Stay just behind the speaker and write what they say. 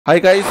Hi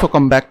guys,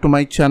 welcome back to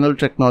my channel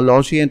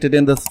Technology, and today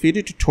in this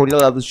video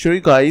tutorial I will show you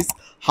guys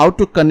how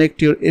to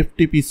connect your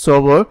FTP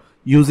server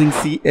using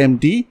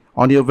CMD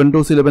on your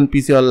Windows 11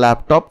 PC or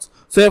laptops.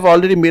 So I've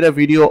already made a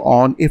video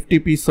on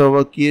FTP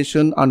server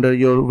creation under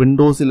your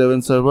Windows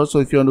 11 server. So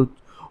if you want to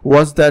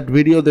watch that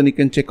video, then you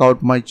can check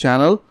out my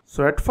channel.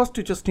 So at first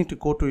you just need to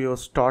go to your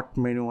start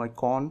menu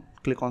icon,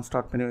 click on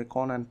start menu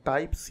icon and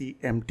type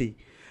CMD.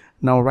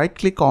 Now right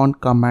click on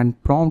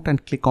command prompt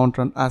and click on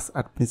run as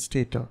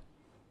administrator.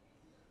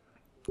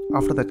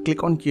 After that,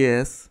 click on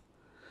yes,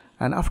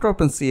 and after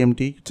open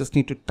CMD, you just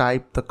need to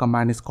type the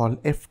command is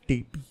called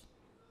FTP.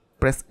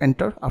 Press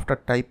enter after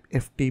type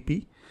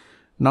FTP.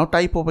 Now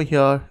type over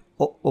here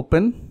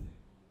open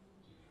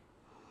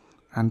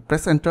and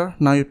press enter.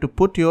 Now you have to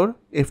put your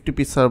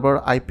FTP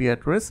server IP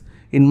address.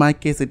 In my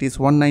case, it is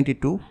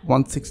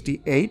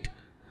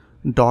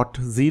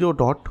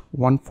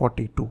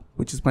 192.168.0.142,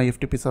 which is my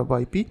FTP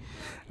server IP.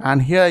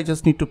 And here I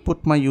just need to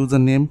put my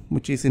username,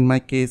 which is in my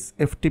case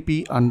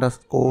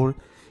FTP_user,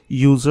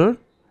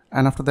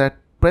 and after that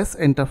press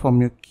enter from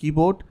your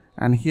keyboard,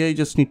 and here you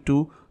just need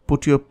to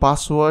put your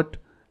password,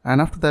 and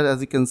after that,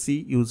 as you can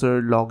see,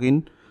 user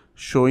login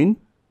showing.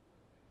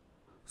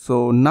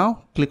 So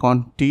now click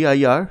on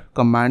dir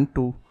command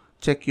to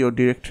check your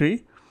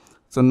directory.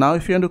 So now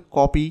if you want to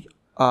copy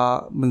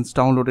means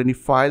download any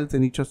file,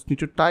 then you just need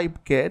to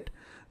type get,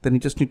 then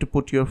you just need to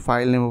put your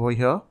file name over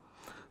here.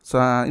 So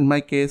in my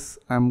case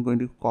I'm going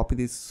to copy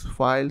this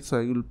file, so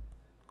I will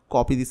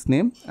copy this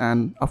name,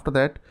 and after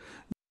that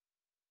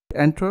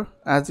enter.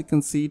 As you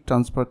can see,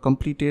 transfer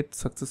completed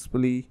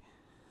successfully,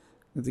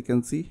 as you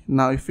can see.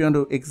 Now if you want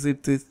to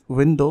exit this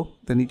window,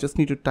 then you just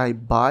need to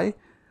type bye,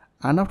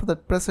 and after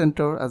that press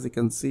enter. As you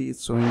can see,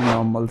 it's showing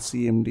normal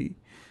CMD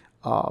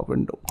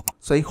window.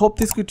 So I hope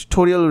this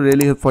tutorial will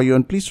really help for you,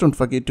 and please don't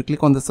forget to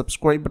click on the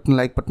subscribe button,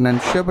 like button and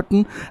share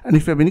button, and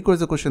if you have any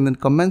question then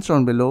comments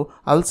down below.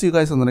 I'll see you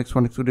guys on the next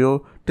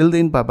video. Till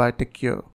then, bye bye, take care.